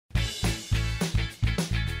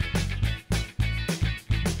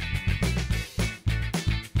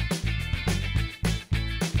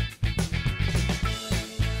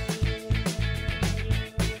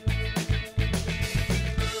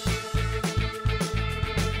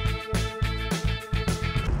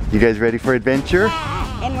You guys ready for adventure?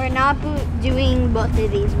 And we're not doing both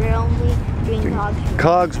of these. We're only doing Cogsworth.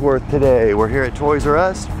 Cogsworth today. We're here at Toys R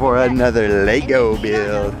Us for another Lego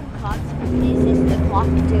build. Cogsworth is the clock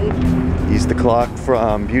dude. He's the clock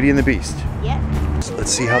from Beauty and the Beast. Yep. So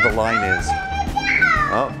let's see how the line is.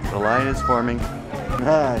 Oh, the line is forming.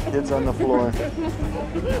 Ah, kids on the floor.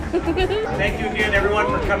 Thank you again, everyone,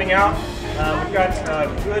 for coming out. We've got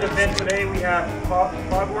a good event today. We have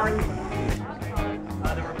Cogsworth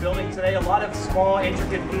that we're building today. A lot of small,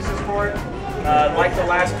 intricate pieces for it. Like the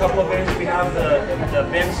last couple of bins, we have the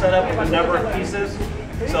bin set up with a number of pieces.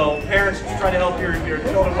 So parents, just try to help your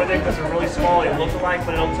children with it because they're really small. They look alike,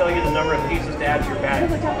 but it'll tell you the number of pieces to add to your bag.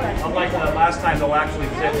 Unlike last time, they'll actually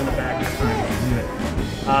fit in the bag this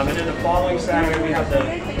time. And then the following Saturday, we have the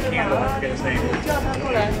candle. I forget his name. We're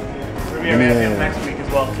going to have him next week as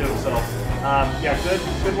well too. So yeah,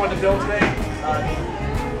 good one to build today.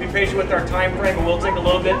 Be patient with our time frame, but we'll take a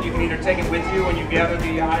little bit. You can either take it with you when you gather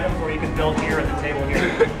the items, or you can build here at the table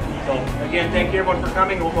here. So again, thank you everyone for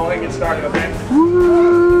coming. We'll go ahead and get started, okay?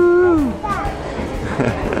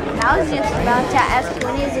 I was just about to ask,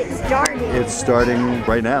 when is it starting? It's starting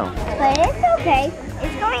right now. But it's okay.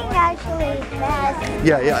 It's going actually fast.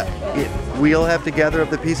 Yeah. We'll have to gather up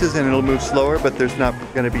the pieces and it'll move slower, but there's not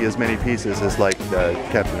going to be as many pieces as like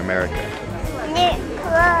Captain America.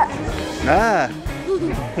 Ah!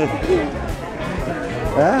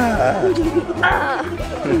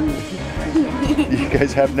 You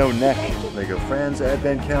guys have no neck. Lego Friends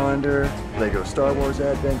Advent Calendar, Lego Star Wars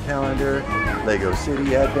Advent Calendar, Lego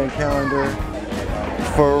City Advent Calendar.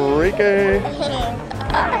 Freaky!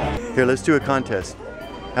 Here, let's do a contest.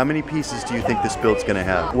 How many pieces do you think this build's gonna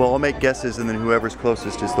have? We'll all make guesses and then whoever's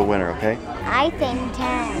closest is the winner, okay? I think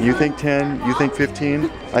 10. You think 10? You think 15?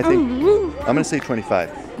 I think, I'm gonna say 25.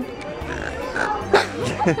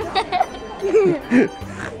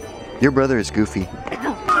 Your brother is goofy.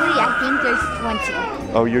 Actually, I think there's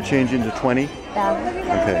 20. Oh, you're changing to 20? Yeah.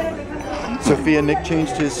 Okay. Sophia, Nick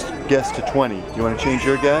changed his guess to 20. Do you want to change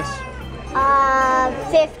your guess?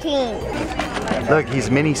 15. Look, he's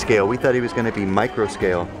mini scale. We thought he was going to be micro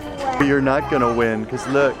scale. But you're not going to win, because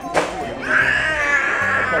look.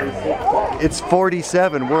 It's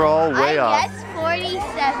 47. We're all way off. I guessed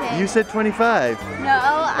 47. You said 25. No,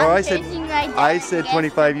 I'm changing my guess. I said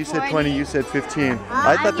 25, you said 20, you said 15.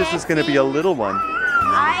 I thought this was going to be a little one.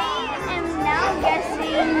 I am now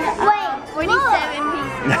guessing 47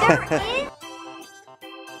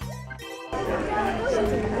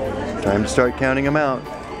 pieces. Time to start counting them out.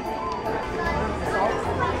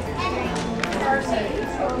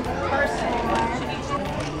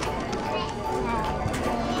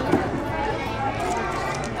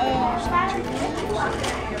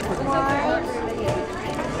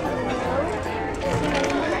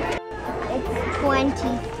 It's 23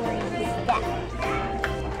 steps.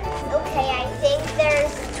 Okay, I think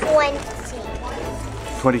there's 20.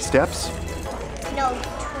 20 steps? No,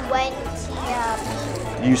 20.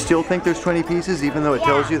 You still think there's 20 pieces, even though it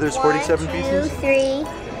tells you there's 47 pieces? 1, 2, 3,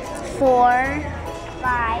 4,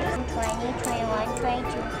 5, 20, 21,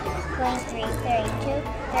 22, 23, 32,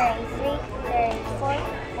 33, 34,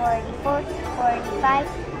 44, 45,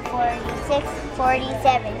 46,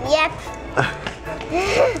 47. Yep.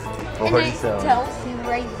 47. And it tells you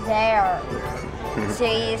right there.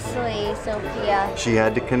 Seriously, Sophia. She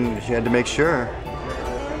had to make sure.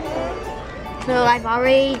 So I've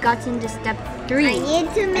already gotten to step 3. I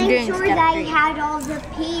need to make sure that I had all the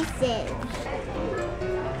pieces.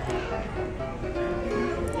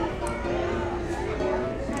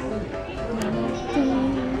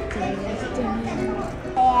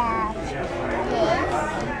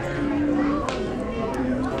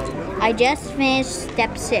 I just finished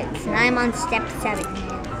step 6 and I'm on step 7.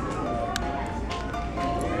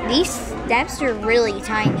 These steps are really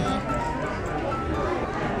tiny.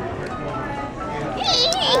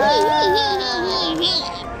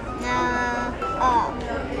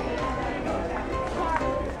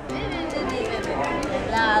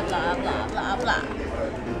 Blah, blah, blah, blah, blah.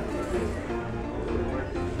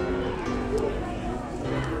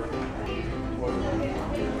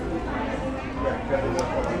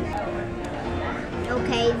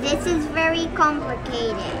 Okay, this is very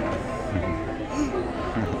complicated.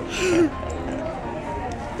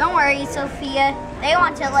 Don't worry, Sophia. They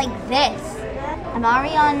want it like this. I'm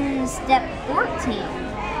already on step 14.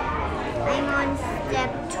 I'm on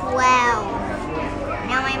step 12.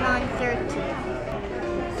 Now I'm on 13.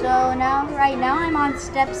 So right now I'm on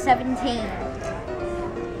step 17.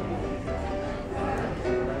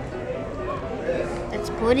 Let's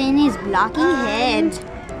put in his blocky head.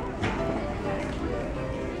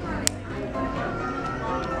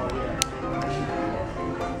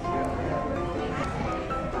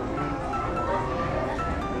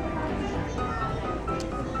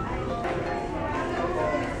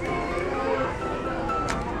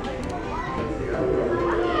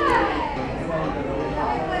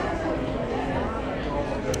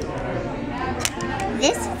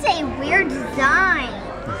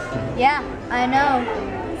 I know.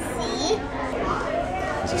 See?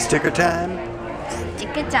 Is it sticker time?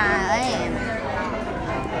 Sticker time.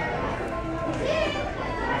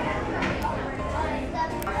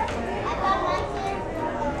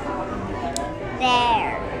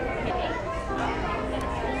 There.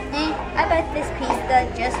 I bet this piece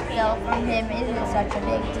that just fell from him isn't such a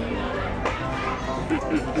big deal.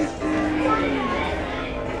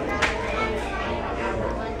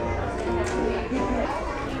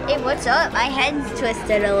 Hey, what's up? My head's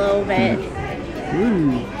twisted a little bit.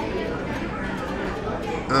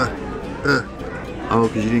 Oh,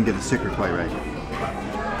 because you didn't get the sticker quite right.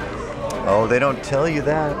 Oh, they don't tell you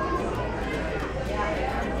that.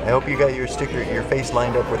 I hope you got your face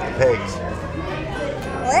lined up with the pegs.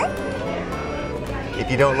 What? If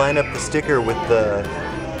you don't line up the sticker with the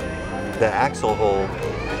axle hole,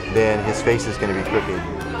 then his face is going to be crooked.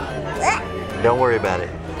 What? Don't worry about it.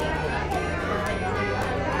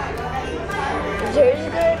 Is yours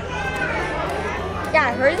good?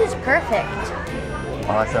 Yeah, hers is perfect.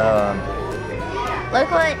 Awesome. Look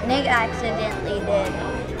what Nick accidentally did.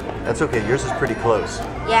 That's okay, yours is pretty close.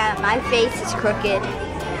 Yeah, my face is crooked.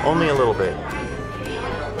 Only a little bit.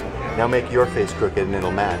 Now make your face crooked and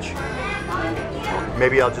it'll match.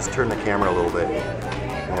 Maybe I'll just turn the camera a little bit.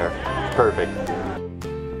 There, perfect.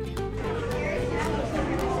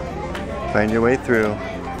 Find your way through.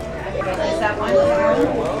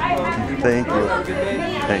 Thank you.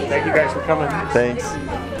 Thanks. Thank you guys for coming. Thanks.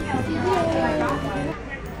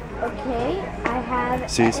 Okay, I have.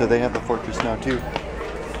 See, so they have the fortress now too.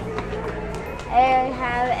 I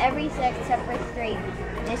have every set except for 3.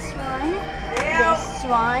 This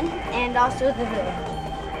one, and also the blue.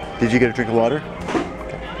 Did you get a drink of water?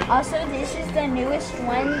 Also, this is the newest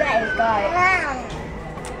one that I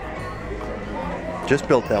got. Just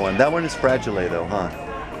built that one. That one is fragile though, huh?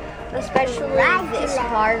 Especially this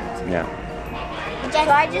part. Yeah. So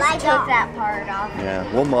I just took that part off. Yeah,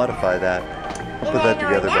 we'll modify that. We'll put that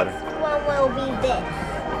together better. Next one will be this.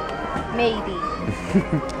 Maybe.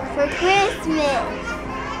 For Christmas.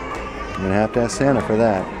 I'm gonna have to ask Santa for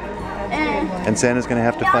that. And Santa's gonna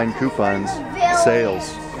have to find coupons,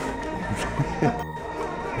 sales.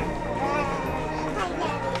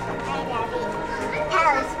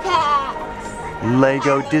 Palace Pets.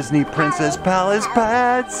 Lego Disney Princess Palace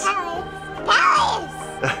Pets. Palace.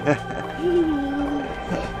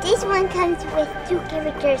 This one comes with 2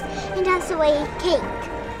 characters and also a cake.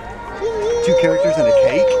 2 characters and a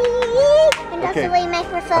cake? And Okay. also a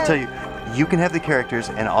microphone. I'll tell you, you can have the characters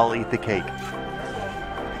and I'll eat the cake.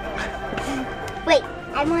 Wait,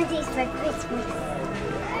 I want these for Christmas.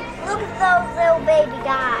 Look at those little baby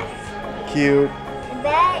guys. Cute. I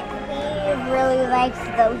bet he really likes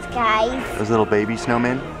those guys. Those little baby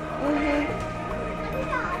snowmen.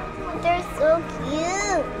 They're so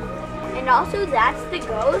cute. And also, that's the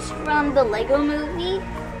ghost from the Lego movie,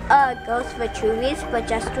 Ghost Vitruvius, but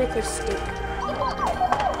just with his stick.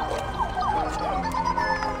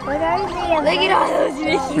 What are they? Look at all those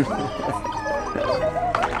Mickey.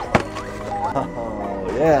 Oh,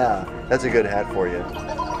 yeah. That's a good hat for you.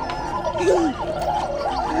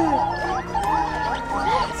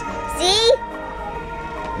 See?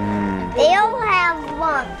 They all have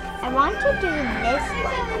one. I want to do this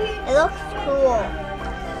one. It looks cool.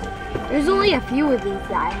 There's only a few of these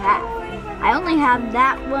that I have. I only have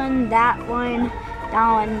that one, that one,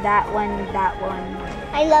 that one, that one, that one.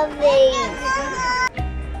 I love these.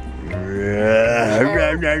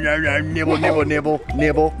 Nibble, nibble, nibble,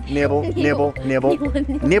 nibble, nibble, nibble, nibble,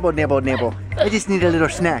 nibble, nibble, nibble. I just need a little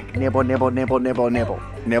snack. Nibble, nibble, nibble, nibble, nibble,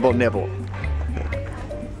 nibble, nibble.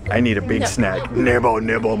 I need a big snack. Nibble,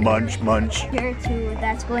 nibble, munch, munch. Here too,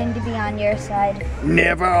 that's going to be on your side.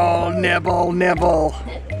 Nibble, nibble, nibble.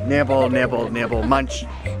 Nibble, nibble, nibble, munch.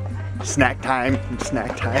 Snack time,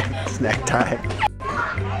 snack time, snack time.